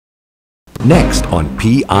Next on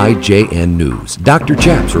PIJN News, Dr.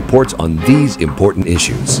 Chaps reports on these important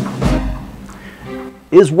issues.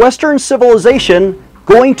 Is Western civilization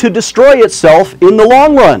going to destroy itself in the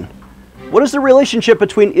long run? What is the relationship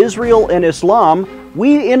between Israel and Islam?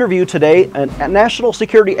 We interview today a national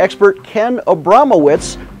security expert, Ken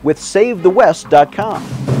Abramowitz, with SaveTheWest.com.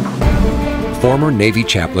 Former Navy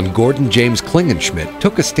chaplain Gordon James Klingenschmitt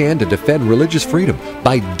took a stand to defend religious freedom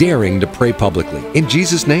by daring to pray publicly in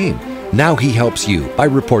Jesus' name. Now he helps you by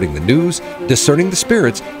reporting the news, discerning the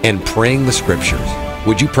spirits, and praying the scriptures.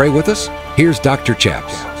 Would you pray with us? Here's Dr.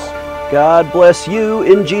 Chaps. God bless you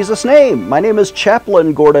in Jesus' name. My name is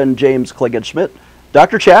Chaplain Gordon James Klingenschmitt,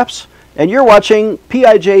 Dr. Chaps, and you're watching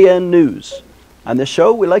PIJN News. On this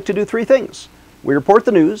show, we like to do three things. We report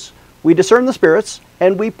the news, we discern the spirits,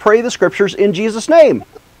 and we pray the scriptures in Jesus' name.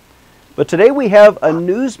 But today we have a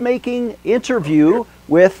news-making interview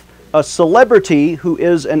with a celebrity who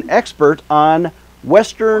is an expert on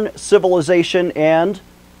Western civilization and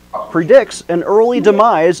predicts an early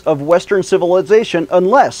demise of Western civilization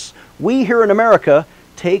unless we here in America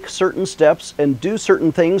take certain steps and do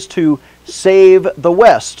certain things to save the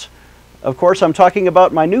West. Of course, I'm talking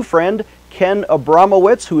about my new friend, Ken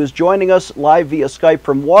Abramowitz, who is joining us live via Skype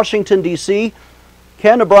from Washington, D.C.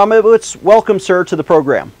 Ken Abramowitz, welcome, sir, to the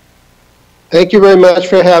program. Thank you very much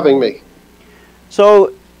for having me.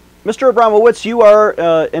 So, Mr. Abramowitz, you are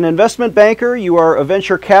an investment banker, you are a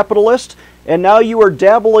venture capitalist, and now you are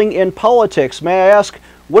dabbling in politics. May I ask,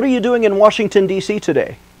 what are you doing in Washington, D.C.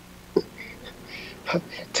 today?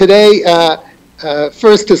 Today,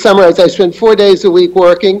 first to summarize, I spend 4 days a week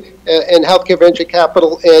working in healthcare venture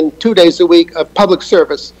capital and 2 days a week of public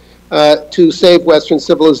service to save Western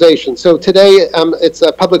civilization. So today, it's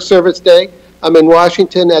a public service day. I'm in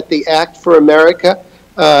Washington at the Act for America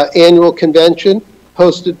annual convention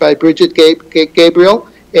hosted by Bridget Gabriel,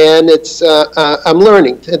 and it's I'm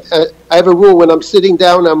learning. I have a rule: when I'm sitting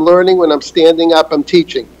down, I'm learning; when I'm standing up, I'm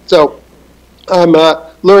teaching. So I'm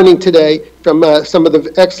learning today from some of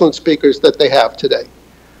the excellent speakers that they have today.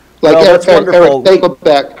 Like Eric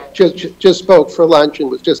Dagelbeck just spoke for lunch and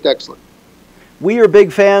was just excellent. We are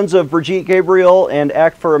big fans of Brigitte Gabriel and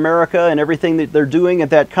Act for America and everything that they're doing at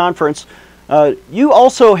that conference. You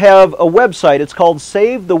also have a website. It's called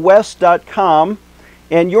SaveTheWest.com.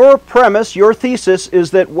 And your premise, your thesis,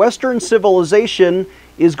 is that Western civilization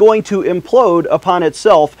is going to implode upon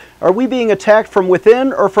itself. Are we being attacked from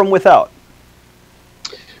within or from without?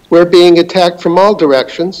 We're being attacked from all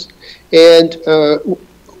directions, and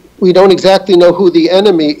we don't exactly know who the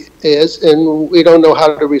enemy is, and we don't know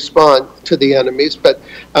how to respond to the enemies. But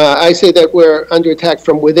I say that we're under attack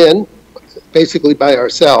from within, basically by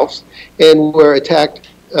ourselves, and we're attacked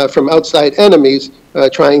from outside enemies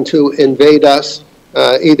trying to invade us,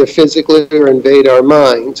 either physically or invade our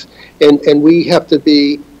minds. And we have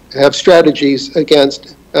to have strategies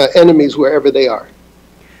against enemies wherever they are.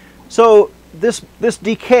 So this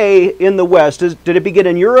decay in the West, did it begin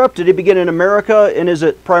in Europe, did it begin in America, and is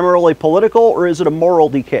it primarily political, or is it a moral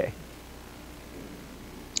decay?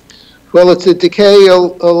 Well, it's a decay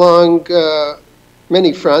along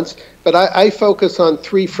many fronts, but I focus on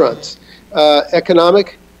three fronts: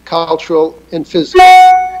 economic, cultural, and physical.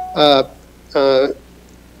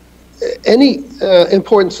 Any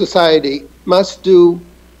important society must do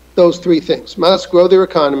those three things: must grow their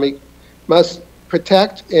economy, must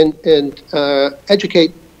protect and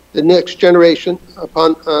educate the next generation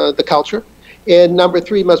upon the culture, and number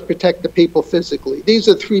three, must protect the people physically. These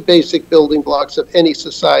are three basic building blocks of any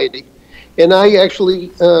society. And I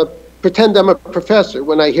actually pretend I'm a professor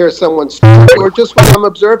when I hear someone speak, or just when I'm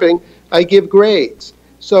observing, I give grades.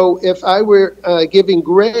 So if I were giving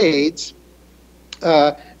grades,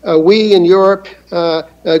 we in Europe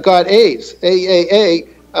got A's, AAA,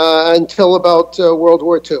 until about World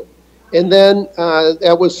War II. And then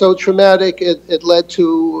that was so traumatic, it led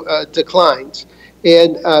to declines.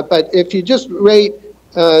 But if you just rate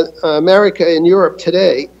America and Europe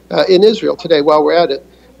today, in Israel today, while we're at it,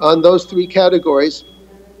 on those three categories,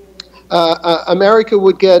 America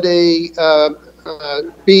would get a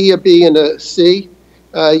B, and a C.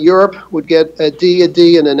 Europe would get a D,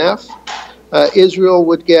 and an F. Israel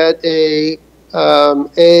would get an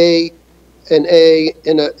A, and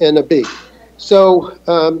a B. So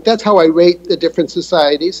that's how I rate the different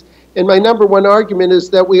societies. And my number one argument is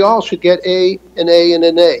that we all should get A, and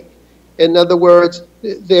an A. In other words,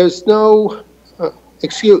 there's no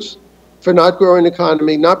excuse for not growing an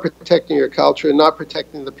economy, not protecting your culture, and not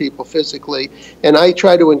protecting the people physically. And I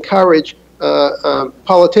try to encourage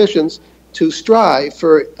politicians to strive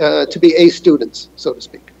to be A students, so to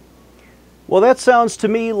speak. Well, that sounds to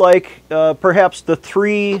me like perhaps the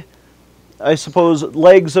three I suppose,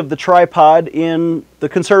 legs of the tripod in the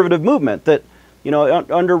conservative movement. That,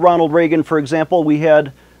 under Ronald Reagan, for example, we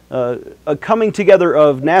had a coming together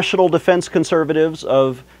of national defense conservatives,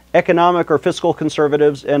 of economic or fiscal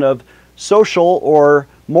conservatives, and of social or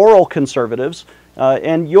moral conservatives.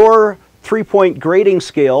 And your three-point grading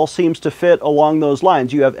scale seems to fit along those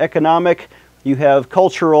lines. You have economic, you have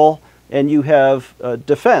cultural, and you have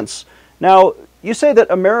defense. Now, you say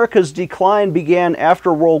that America's decline began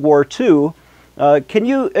after World War II. Can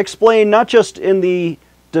you explain, not just in the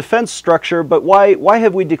defense structure, but why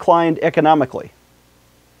have we declined economically?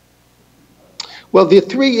 Well, the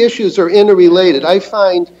three issues are interrelated. I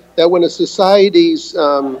find that when a society's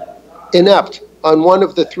inept on one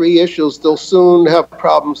of the three issues, they'll soon have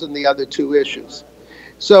problems in the other two issues.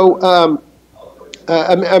 So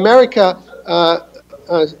America,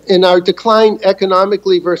 in our decline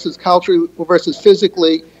economically versus culturally versus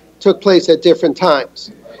physically, took place at different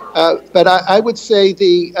times. But I would say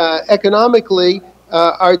the economically,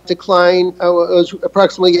 our decline was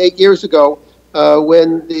approximately 8 years ago,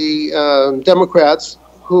 when the Democrats,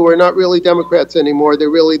 who are not really Democrats anymore, they're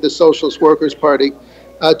really the Socialist Workers' Party,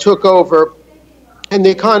 took over, and the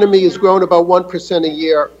economy has grown about 1% a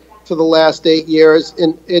year for the last 8 years,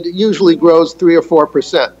 and it usually grows 3 or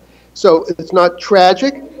 4%. So it's not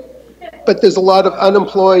tragic, but there's a lot of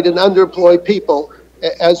unemployed and underemployed people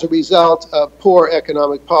as a result of poor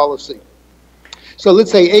economic policy. So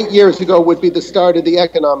let's say 8 years ago would be the start of the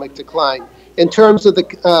economic decline. In terms of the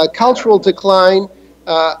cultural decline,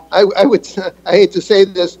 I hate to say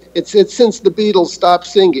this, it's since the Beatles stopped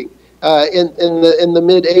singing in the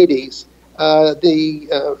mid '80s.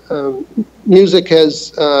 The music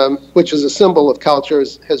has, which is a symbol of culture,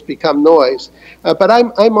 has become noise. But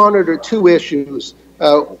I monitor two issues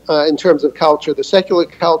in terms of culture: the secular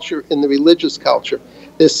culture and the religious culture.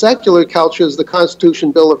 The secular culture is the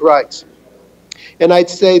Constitution Bill of Rights, and I'd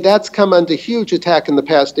say that's come under huge attack in the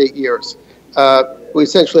past 8 years. We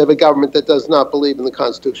essentially have a government that does not believe in the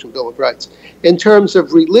Constitution Bill of Rights. In terms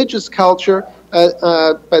of religious culture,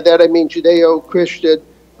 by that I mean Judeo-Christian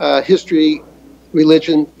history,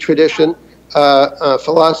 religion, tradition,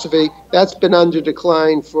 philosophy, that's been under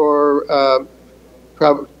decline for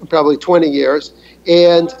probably 20 years.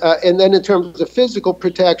 And then in terms of physical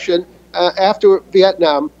protection, after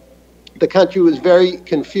Vietnam, the country was very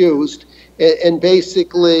confused and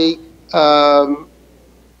basically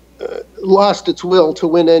lost its will to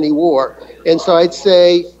win any war. And so I'd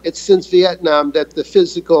say it's since Vietnam that the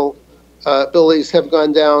physical abilities have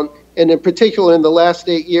gone down, and in particular in the last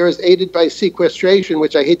 8 years, aided by sequestration,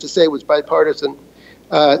 which I hate to say was bipartisan,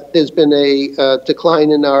 there's been a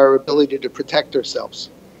decline in our ability to protect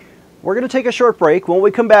ourselves. We're going to take a short break. When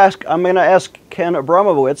we come back, I'm going to ask Ken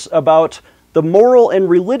Abramowitz about the moral and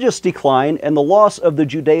religious decline and the loss of the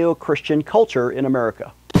Judeo-Christian culture in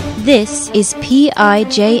America. This is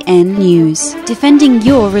PIJN News, defending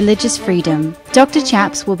your religious freedom. Dr.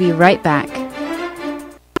 Chaps will be right back.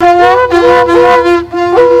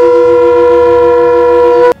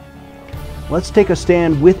 Let's take a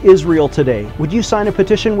stand with Israel today. Would you sign a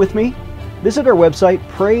petition with me? Visit our website,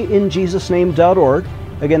 prayinjesusname.org.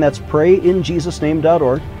 Again, that's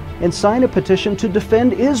prayinjesusname.org, and sign a petition to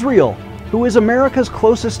defend Israel, who is America's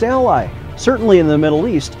closest ally, certainly in the Middle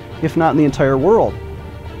East, if not in the entire world.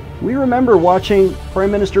 We remember watching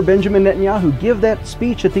Prime Minister Benjamin Netanyahu give that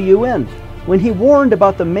speech at the UN when he warned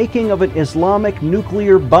about the making of an Islamic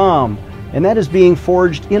nuclear bomb, and that is being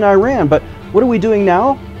forged in Iran. But what are we doing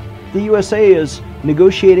now? The USA is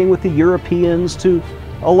negotiating with the Europeans to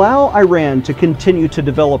allow Iran to continue to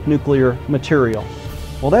develop nuclear material.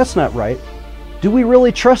 Well, that's not right. Do we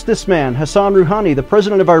really trust this man, Hassan Rouhani, the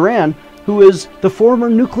president of Iran, who is the former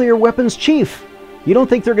nuclear weapons chief? You don't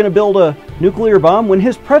think they're going to build a nuclear bomb when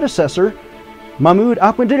his predecessor, Mahmoud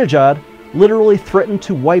Ahmadinejad, literally threatened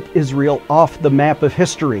to wipe Israel off the map of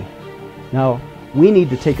history? Now, we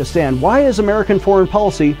need to take a stand. Why is American foreign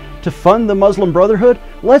policy to fund the Muslim Brotherhood?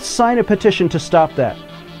 Let's sign a petition to stop that.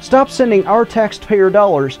 Stop sending our taxpayer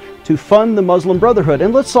dollars to fund the Muslim Brotherhood,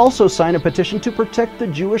 and let's also sign a petition to protect the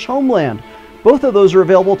Jewish homeland. Both of those are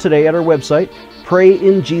available today at our website,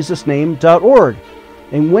 prayinjesusname.org.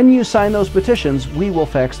 And when you sign those petitions, we will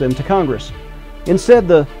fax them to Congress. Instead,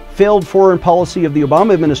 the failed foreign policy of the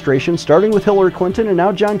Obama administration, starting with Hillary Clinton and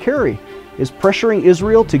now John Kerry, is pressuring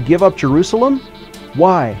Israel to give up Jerusalem.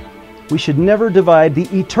 Why? We should never divide the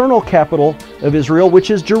eternal capital of Israel,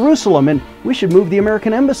 which is Jerusalem, and we should move the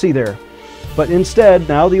American embassy there. But instead,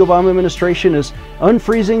 now the Obama administration is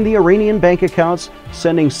unfreezing the Iranian bank accounts,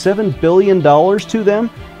 sending $7 billion to them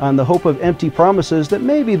on the hope of empty promises that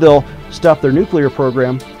maybe they'll stop their nuclear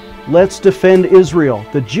program. Let's defend Israel.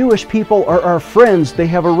 The Jewish people are our friends. They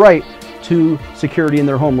have a right to security in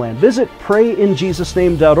their homeland. Visit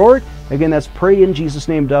prayinjesusname.org. Again, that's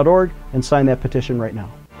prayinjesusname.org, and sign that petition right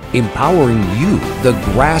now. Empowering you, the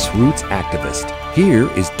grassroots activist. Here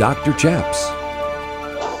is Dr. Chaps.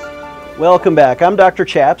 Welcome back. I'm Dr.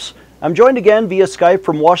 Chaps. I'm joined again via Skype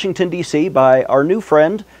from Washington, D.C. by our new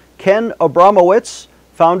friend, Ken Abramowitz,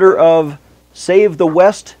 founder of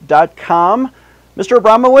SaveTheWest.com. Mr.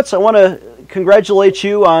 Abramowitz, I want to congratulate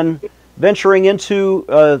you on venturing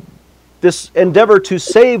into this endeavor to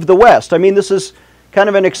save the West. I mean, this is kind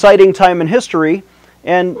of an exciting time in history,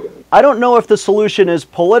 and I don't know if the solution is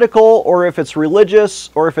political or if it's religious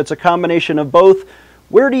or if it's a combination of both.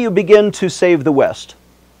 Where do you begin to save the West?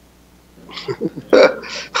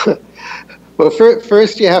 Well,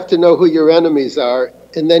 first you have to know who your enemies are,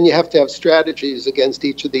 and then you have to have strategies against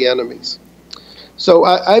each of the enemies. So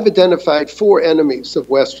I've identified 4 enemies of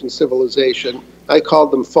Western civilization. I call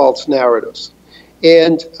them false narratives.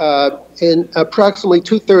 And approximately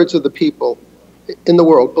 2/3 of the people in the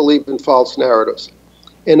world believe in false narratives.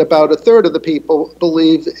 And about 1/3 of the people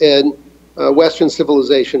believe in Western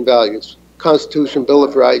civilization values: Constitution, Bill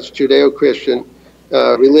of Rights, Judeo-Christian,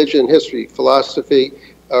 religion, history, philosophy,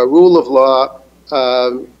 rule of law,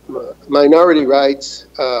 minority rights,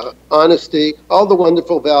 honesty, all the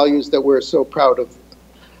wonderful values that we're so proud of.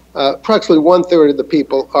 Approximately 1/3 of the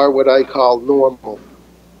people are what I call normal.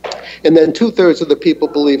 And then 2/3 of the people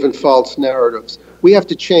believe in false narratives. We have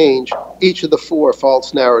to change each of the 4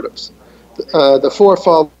 false narratives. The 4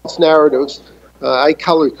 false narratives, I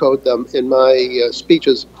color code them in my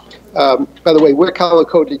speeches. By the way, we're color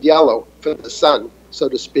coded yellow for the sun, so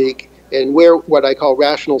to speak, and we're what I call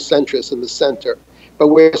rational centrists in the center. But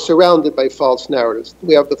we're surrounded by false narratives.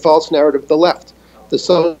 We have the false narrative of the left, the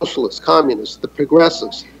socialists, communists, the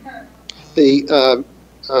progressives, the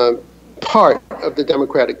part of the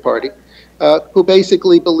Democratic Party, who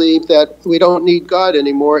basically believe that we don't need God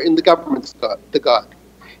anymore and the government's God, the God.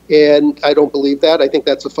 And I don't believe that. I think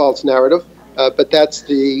that's a false narrative, but that's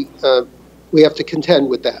the, we have to contend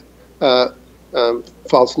with that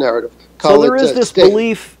false narrative. So there is this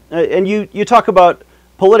belief, and you talk about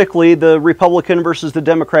politically the Republican versus the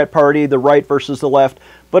Democrat Party, the right versus the left,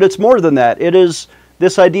 but it's more than that. It is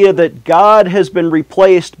this idea that God has been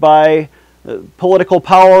replaced by political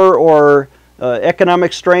power or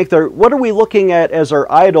economic strength, or what are we looking at as our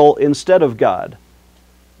idol instead of God?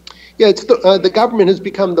 Yeah, it's the government has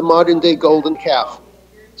become the modern day golden calf,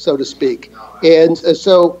 so to speak. And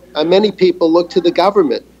so many people look to the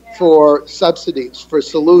government for subsidies, for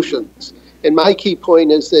solutions. And my key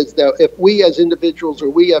point is that if we as individuals or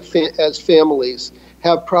we as families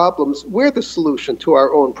have problems, we're the solution to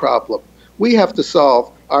our own problem. We have to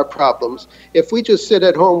solve our problems. If we just sit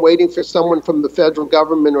at home waiting for someone from the federal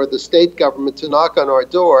government or the state government to knock on our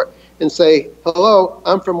door and say, hello,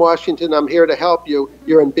 I'm from Washington, I'm here to help you,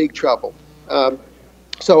 you're in big trouble.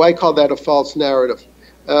 So I call that a false narrative.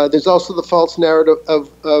 There's also the false narrative of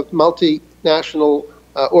multinational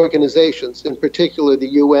organizations, in particular the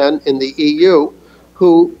UN and the EU,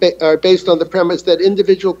 who are based on the premise that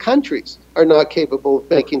individual countries are not capable of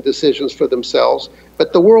making decisions for themselves,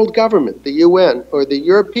 but the world government, the UN, or the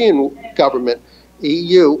European government,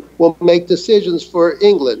 EU, will make decisions for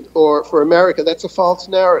England or for America. That's a false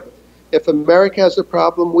narrative. If America has a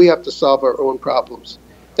problem, we have to solve our own problems.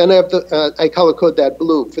 Then I have I color code that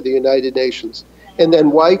blue for the United Nations. And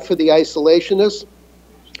then white for the isolationists,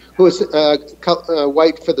 who is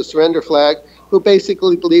white for the surrender flag, who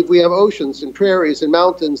basically believe we have oceans and prairies and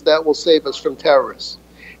mountains that will save us from terrorists.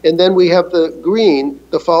 And then we have the green,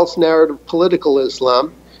 the false narrative political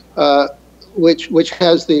Islam, which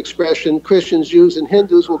has the expression Christians, Jews, and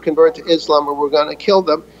Hindus will convert to Islam or we're going to kill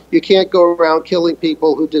them. You can't go around killing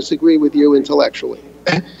people who disagree with you intellectually.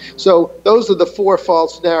 So those are the 4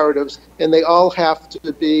 false narratives, and they all have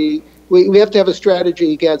to be, we have to have a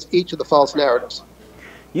strategy against each of the false narratives.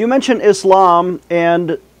 You mentioned Islam,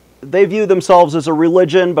 and they view themselves as a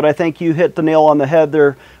religion, but I think you hit the nail on the head.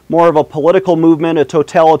 They're more of a political movement, a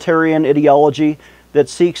totalitarian ideology that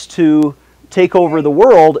seeks to take over the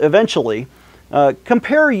world eventually.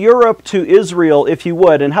 Compare Europe to Israel, if you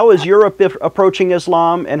would, and how is Europe approaching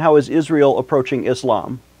Islam, and how is Israel approaching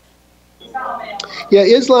Islam? Yeah,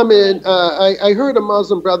 Islam, I heard a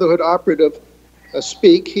Muslim Brotherhood operative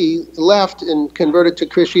speak. He left and converted to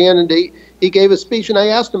Christianity. He gave a speech, and I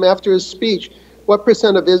asked him after his speech, what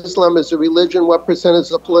percent of Islam is a religion, what percent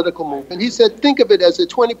is a political movement? He said, think of it as a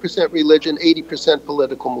 20% religion, 80%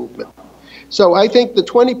 political movement. So I think the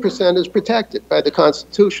 20% is protected by the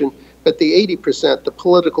Constitution, but the 80%, the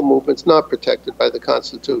political movement's not protected by the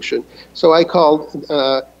Constitution. So I call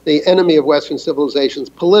the enemy of Western civilizations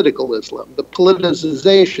political Islam, the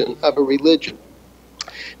politicization of a religion.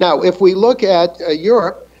 Now, if we look at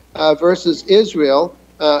Europe versus Israel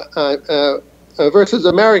versus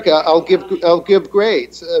America, I'll give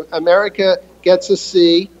grades. America gets a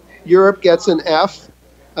C, Europe gets an F,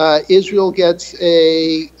 Israel gets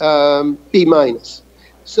a B minus.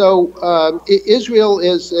 So Israel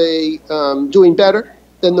is doing better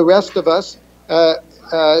than the rest of us.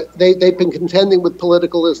 They've been contending with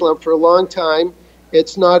political Islam for a long time.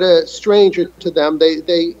 It's not a stranger to them.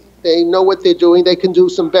 They know what they're doing. They can do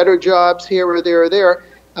some better jobs here or there or there,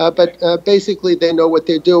 but basically they know what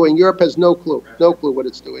they're doing. Europe has no clue what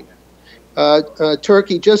it's doing.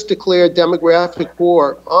 Turkey just declared demographic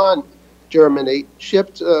war on Germany,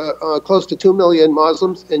 shipped close to 2 million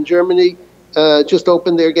Muslims, and Germany just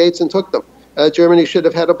opened their gates and took them. Germany should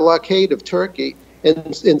have had a blockade of Turkey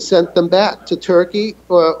and sent them back to Turkey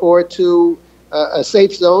or to a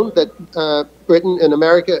safe zone that Britain and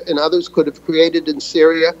America and others could have created in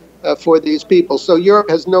Syria for these people. So Europe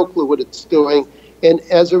has no clue what it's doing, and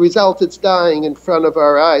as a result, it's dying in front of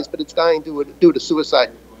our eyes, but it's dying due to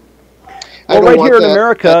suicide. Well, right here in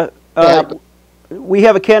America, we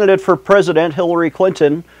have a candidate for president, Hillary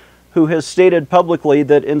Clinton, who has stated publicly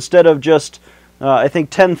that instead of just, I think,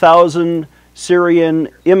 10,000 Syrian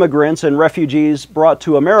immigrants and refugees brought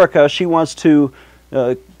to America, she wants to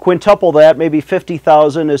quintuple that, maybe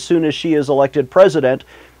 50,000 as soon as she is elected president.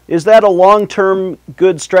 Is that a long-term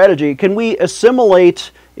good strategy? Can we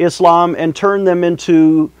assimilate Islam and turn them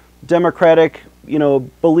into democratic,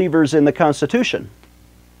 believers in the Constitution?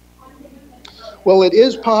 Well, it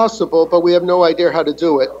is possible, but we have no idea how to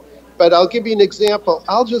do it. But I'll give you an example.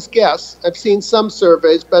 I'll just guess. I've seen some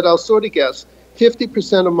surveys, but I'll sort of guess.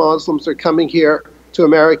 50% of Muslims are coming here to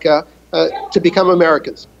America to become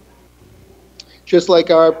Americans, just like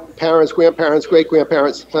our parents, grandparents,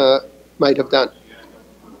 great-grandparents might have done.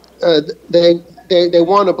 They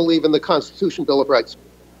want to believe in the Constitution Bill of Rights.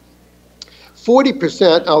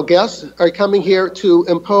 40%, I'll guess, are coming here to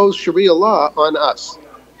impose Sharia law on us,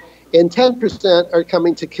 and 10% are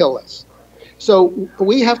coming to kill us. So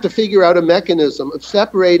we have to figure out a mechanism of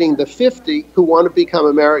separating the 50 who want to become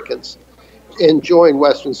Americans and join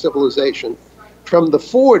Western civilization from the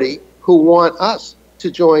 40 who want us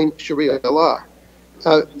to join Sharia law,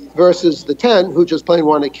 versus the 10 who just plain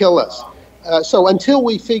want to kill us. So until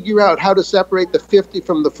we figure out how to separate the 50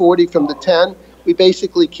 from the 40 from the 10, we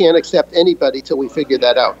basically can't accept anybody till we figure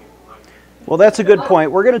that out. Well, that's a good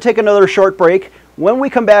point. We're going to take another short break. When we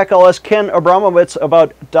come back, I'll ask Ken Abramowitz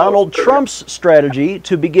about Donald Trump's strategy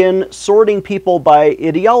to begin sorting people by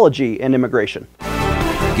ideology and immigration.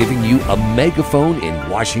 Giving you a megaphone in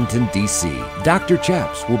Washington, D.C. Dr.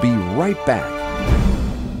 Chaps will be right back.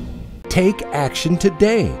 Take action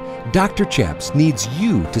today. Dr. Chaps needs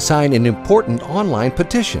you to sign an important online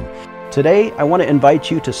petition. Today, I want to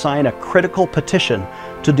invite you to sign a critical petition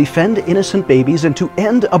to defend innocent babies and to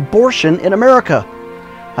end abortion in America.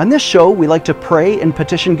 On this show, we like to pray and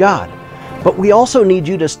petition God, but we also need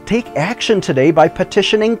you to take action today by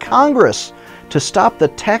petitioning Congress to stop the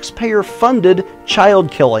taxpayer-funded child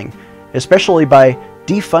killing, especially by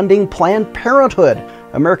defunding Planned Parenthood,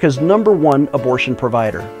 America's #1 abortion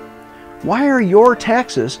provider. Why are your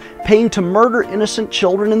taxes paying to murder innocent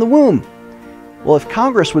children in the womb? Well, if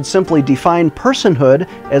Congress would simply define personhood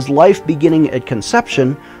as life beginning at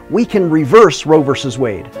conception, we can reverse Roe v.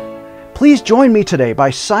 Wade. Please join me today by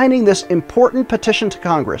signing this important petition to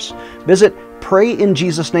Congress. Visit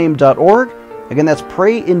prayinjesusname.org. Again, that's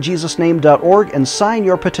prayinjesusname.org, and sign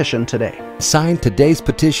your petition today. Sign today's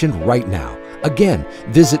petition right now. Again,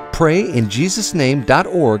 visit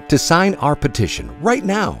prayinjesusname.org to sign our petition right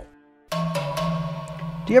now.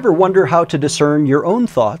 Do you ever wonder how to discern your own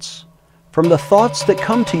thoughts from the thoughts that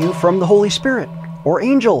come to you from the Holy Spirit, or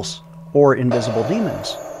angels, or invisible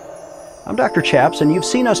demons? I'm Dr. Chaps, and you've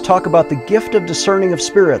seen us talk about the gift of discerning of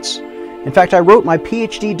spirits. In fact, I wrote my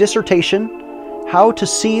PhD dissertation, How to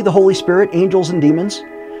See the Holy Spirit, Angels, and Demons.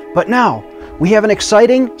 But now, we have an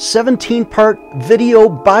exciting 17-part video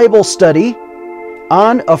Bible study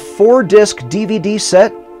on a 4-disc DVD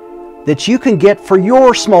set that you can get for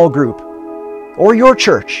your small group or your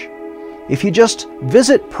church. If you just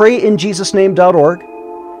visit prayinjesusname.org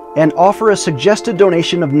and offer a suggested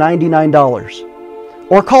donation of $99.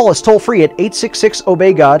 Or call us toll-free at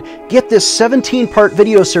 866-OBEY-GOD. Get this 17-part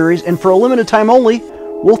video series, and for a limited time only,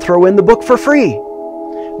 we'll throw in the book for free.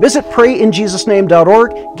 Visit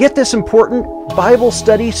prayinjesusname.org. Get this important Bible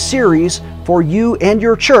study series for you and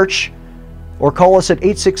your church, or call us at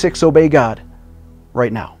 866-OBEY-GOD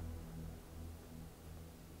right now.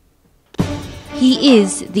 He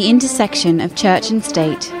is the intersection of church and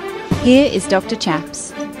state. Here is Dr.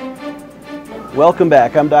 Chaps. Welcome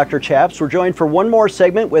back. I'm Dr. Chaps. We're joined for one more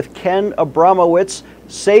segment with Ken Abramowitz,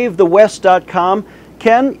 SaveTheWest.com.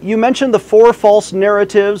 Ken, you mentioned the 4 false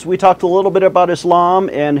narratives. We talked a little bit about Islam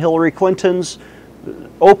and Hillary Clinton's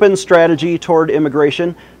open strategy toward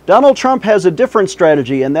immigration. Donald Trump has a different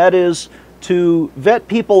strategy, and that is to vet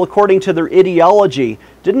people according to their ideology.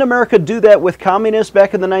 Didn't America do that with communists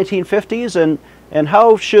back in the 1950s? And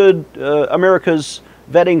how should America's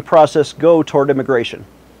vetting process go toward immigration?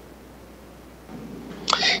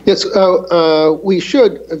 Yes, we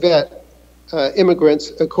should vet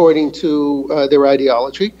immigrants according to their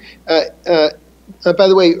ideology. By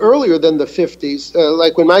the way, earlier than the 50s,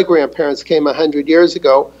 like when my grandparents came 100 years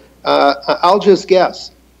ago, I'll just guess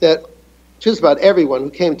that just about everyone who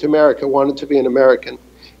came to America wanted to be an American.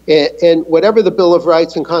 And whatever the Bill of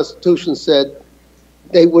Rights and Constitution said,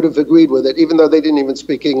 they would have agreed with it, even though they didn't even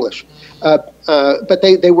speak English. But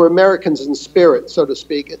they were Americans in spirit, so to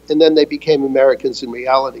speak, and then they became Americans in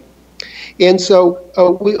reality. And so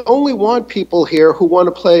we only want people here who want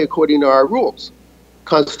to play according to our rules,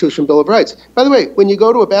 Constitution, Bill of Rights. By the way, when you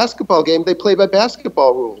go to a basketball game, they play by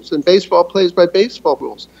basketball rules, and baseball plays by baseball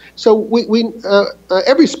rules. So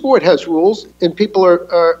every sport has rules, and people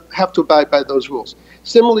have to abide by those rules.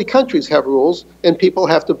 Similarly, countries have rules, and people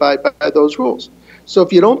have to abide by those rules. So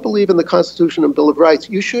if you don't believe in the Constitution and Bill of Rights,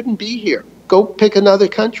 you shouldn't be here. Go pick another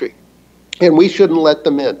country, and we shouldn't let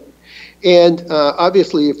them in. And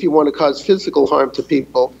obviously, if you want to cause physical harm to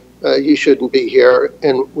people, you shouldn't be here,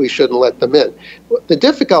 and we shouldn't let them in. The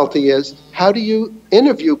difficulty is, how do you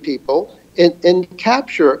interview people and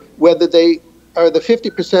capture whether they are the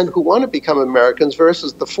 50% who want to become Americans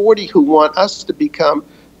versus the 40 who want us to become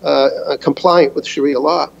compliant with Sharia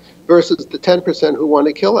law versus the 10% who want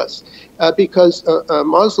to kill us? Because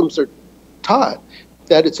Muslims are taught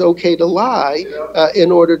that it's okay to lie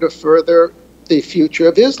in order to further the future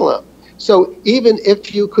of Islam. So even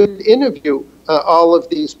if you could interview all of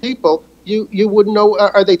these people, you wouldn't know,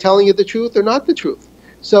 are they telling you the truth or not the truth?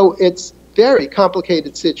 So it's a very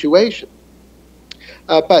complicated situation.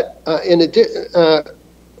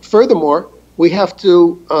 Furthermore, we have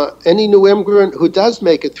to, any new immigrant who does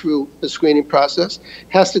make it through the screening process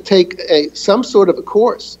has to take some sort of a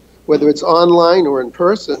course, whether it's online or in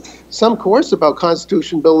person, some course about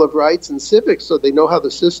Constitution, Bill of Rights, and civics, so they know how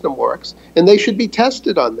the system works, and they should be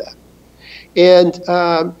tested on that. And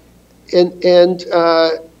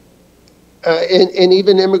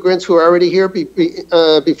even immigrants who are already here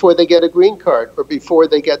before they get a green card or before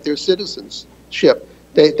they get their citizenship,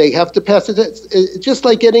 they have to pass it. It's just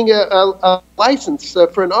like getting a license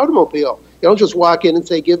for an automobile. You don't just walk in and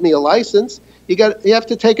say, "Give me a license." You have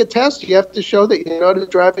to take a test. You have to show that you know how to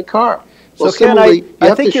drive a car. Well, so Ken, I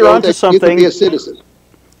think you're onto something. You can be a citizen.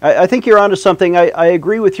 I think you're onto something. I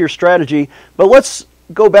agree with your strategy, but let's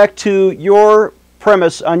go back to your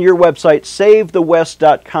premise on your website,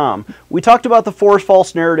 SaveTheWest.com. We talked about the 4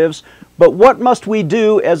 false narratives, but what must we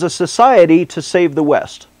do as a society to save the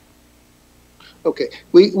West? Okay,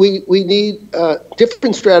 we need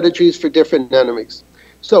different strategies for different enemies.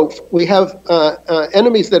 So we have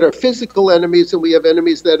enemies that are physical enemies, and we have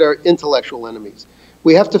enemies that are intellectual enemies.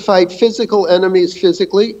 We have to fight physical enemies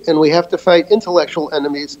physically, and we have to fight intellectual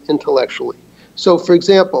enemies intellectually. So, for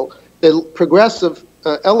example, the progressive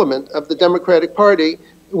element of the Democratic Party,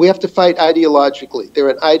 we have to fight ideologically. They're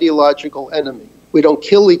an ideological enemy. We don't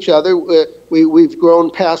kill each other. We've grown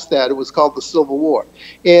past that. It was called the Civil War.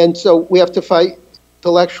 And so we have to fight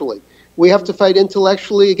intellectually. We have to fight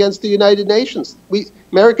intellectually against the United Nations.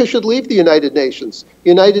 America should leave the United Nations. The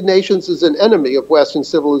United Nations is an enemy of Western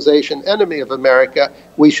civilization, enemy of America.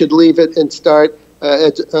 We should leave it and start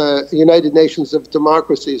a United Nations of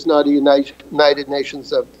democracies, not a United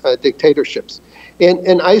Nations of dictatorships.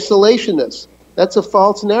 And isolationists, that's a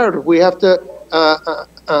false narrative. We have to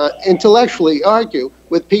intellectually argue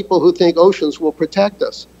with people who think oceans will protect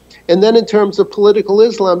us. And then in terms of political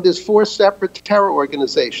Islam, there's 4 separate terror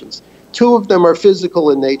organizations. 2 of them are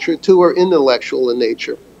physical in nature, 2 are intellectual in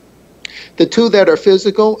nature. The 2 that are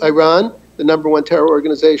physical, Iran, the #1 terror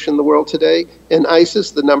organization in the world today, and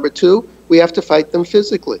ISIS, the #2, we have to fight them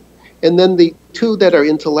physically. And then the 2 that are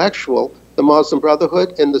intellectual, the Muslim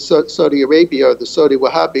Brotherhood and the Saudi Arabia, or the Saudi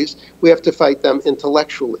Wahhabis, we have to fight them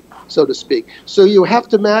intellectually, so to speak. So you have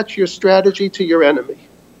to match your strategy to your enemy.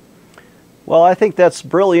 Well, I think that's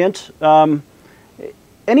brilliant.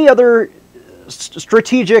 Any other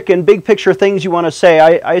strategic and big picture things you want to say?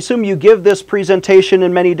 I assume you give this presentation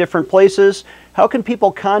in many different places. How can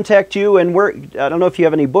people contact you, and where? I don't know if you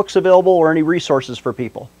have any books available or any resources for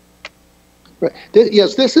people. Right.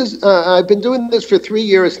 Yes, this is, I've been doing this for 3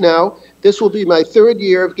 years now. This will be my 3rd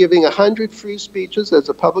year of giving 100 free speeches as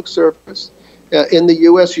a public service in the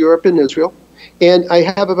U.S., Europe, and Israel. And I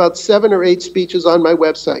have about 7 or 8 speeches on my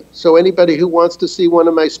website. So anybody who wants to see one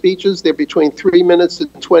of my speeches, they're between 3 minutes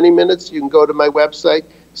and 20 minutes. You can go to my website,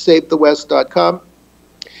 savethewest.com.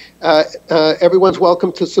 Everyone's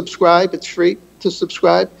welcome to subscribe. It's free to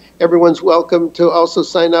subscribe. Everyone's welcome to also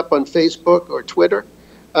sign up on Facebook or Twitter.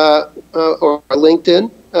 Or LinkedIn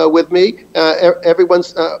with me. Everyone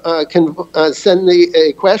can send me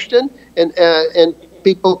a question, and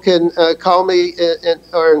people can call me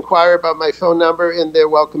or inquire about my phone number, and they're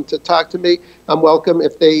welcome to talk to me. I'm welcome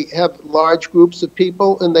if they have large groups of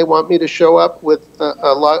people and they want me to show up with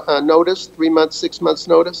a notice, 3 months, 6 months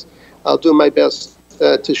notice. I'll do my best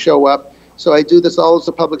to show up. So I do this all as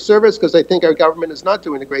a public service because I think our government is not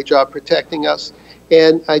doing a great job protecting us,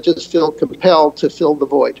 and I just feel compelled to fill the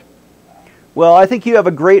void. Well, I think you have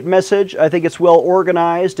a great message. I think it's well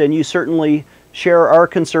organized, and you certainly share our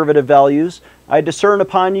conservative values. I discern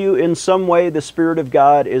upon you in some way the Spirit of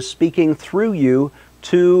God is speaking through you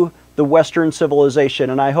to the Western civilization,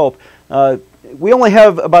 and I hope. We only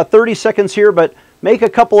have about 30 seconds here, but make a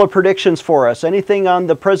couple of predictions for us. Anything on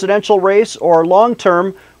the presidential race or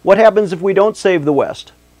long-term, what happens if we don't save the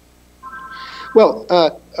West? Well,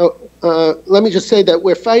 let me just say that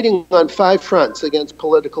we're fighting on 5 fronts against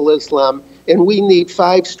political Islam, and we need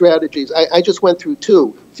 5 strategies. I just went through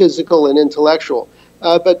 2, physical and intellectual.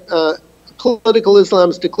 But political Islam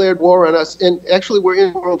has declared war on us, and actually we're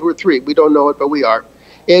in World War III. We don't know it, but we are.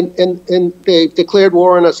 And they've declared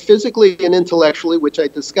war on us physically and intellectually, which I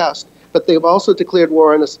discussed, but they've also declared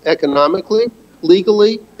war on us economically,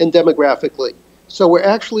 legally, and demographically. So we're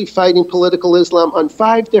actually fighting political Islam on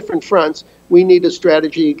 5 different fronts. We need a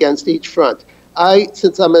strategy against each front.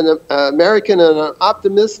 Since I'm an American and an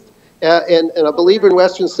optimist and a believer in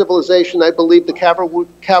Western civilization, I believe the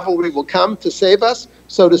cavalry will come to save us,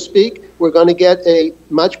 so to speak. We're going to get a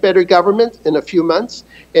much better government in a few months,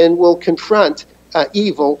 and we'll confront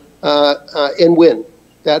evil and win.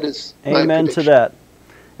 That is my Amen prediction. to that.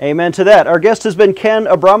 Amen to that. Our guest has been Ken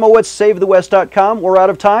Abramowitz, SaveTheWest.com. We're out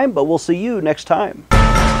of time, but we'll see you next time.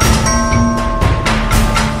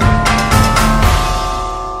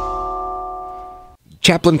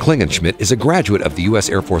 Chaplain Klingenschmitt is a graduate of the U.S.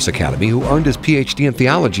 Air Force Academy who earned his Ph.D. in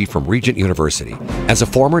theology from Regent University. As a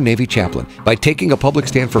former Navy chaplain, by taking a public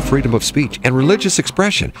stand for freedom of speech and religious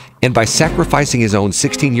expression, and by sacrificing his own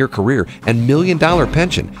 16-year career and $1 million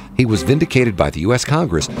pension, he was vindicated by the U.S.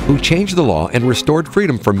 Congress, who changed the law and restored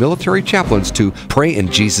freedom for military chaplains to pray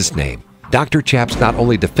in Jesus' name. Dr. Chaps not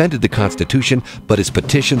only defended the Constitution, but his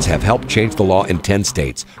petitions have helped change the law in 10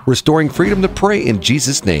 states, restoring freedom to pray in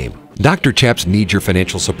Jesus' name. Dr. Chaps needs your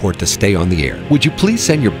financial support to stay on the air. Would you please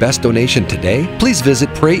send your best donation today? Please visit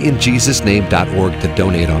prayinjesusname.org to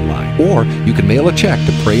donate online. Or you can mail a check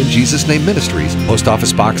to Pray in Jesus Name Ministries, Post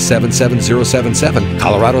Office Box 77077,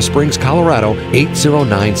 Colorado Springs, Colorado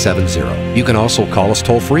 80970. You can also call us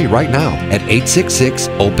toll-free right now at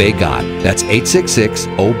 866-OBEY-GOD. That's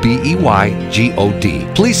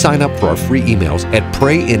 866-OBEYGOD. Please sign up for our free emails at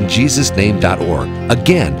prayinjesusname.org.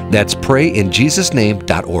 Again, that's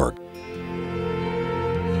prayinjesusname.org.